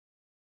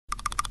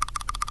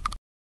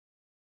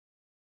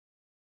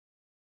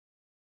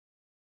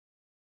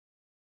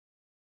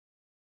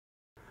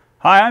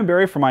Hi, I'm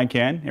Barry from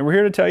Ikan, and we're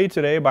here to tell you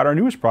today about our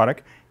newest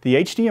product, the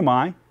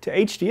HDMI to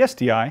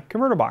HD-SDI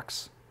Converter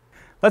Box.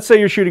 Let's say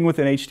you're shooting with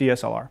an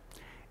HDSLR,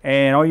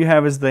 and all you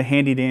have is the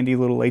handy-dandy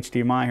little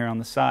HDMI here on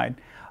the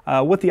side.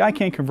 What the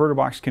Ikan Converter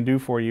Box can do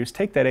for you is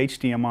take that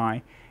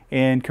HDMI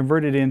and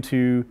convert it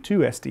into two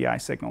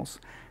SDI signals.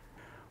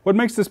 What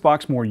makes this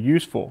box more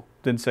useful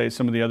than, say,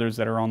 some of the others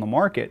that are on the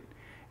market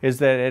is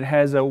that it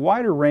has a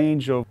wider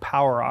range of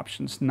power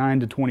options, 9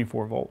 to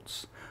 24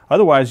 volts.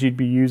 Otherwise, you'd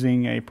be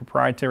using a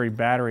proprietary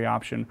battery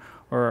option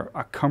or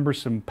a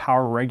cumbersome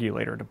power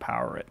regulator to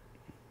power it.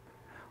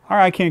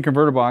 Our Ikan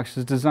Converter Box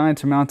is designed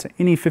to mount to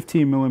any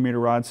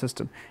 15mm rod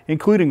system,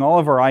 including all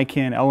of our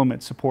Ikan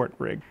element support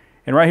rig.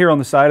 And right here on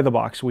the side of the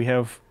box, we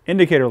have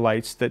indicator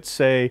lights that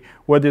say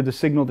whether the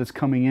signal that's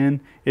coming in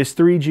is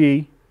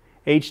 3G,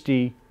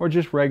 HD, or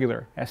just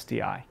regular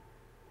SDI.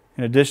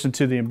 In addition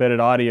to the embedded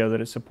audio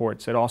that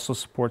it also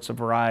supports a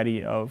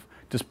variety of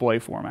display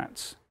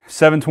formats.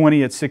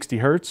 720 at 60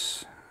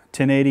 Hz,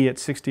 1080 at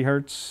 60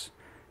 Hz,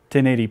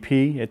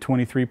 1080p at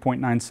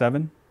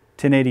 23.97,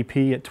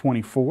 1080p at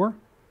 24,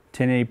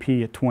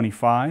 1080p at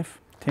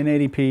 25,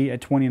 1080p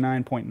at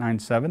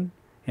 29.97,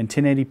 and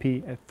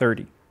 1080p at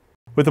 30.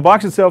 With the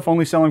box itself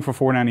only selling for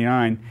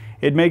 $4.99,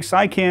 it makes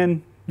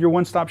Ikan your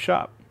one-stop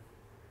shop.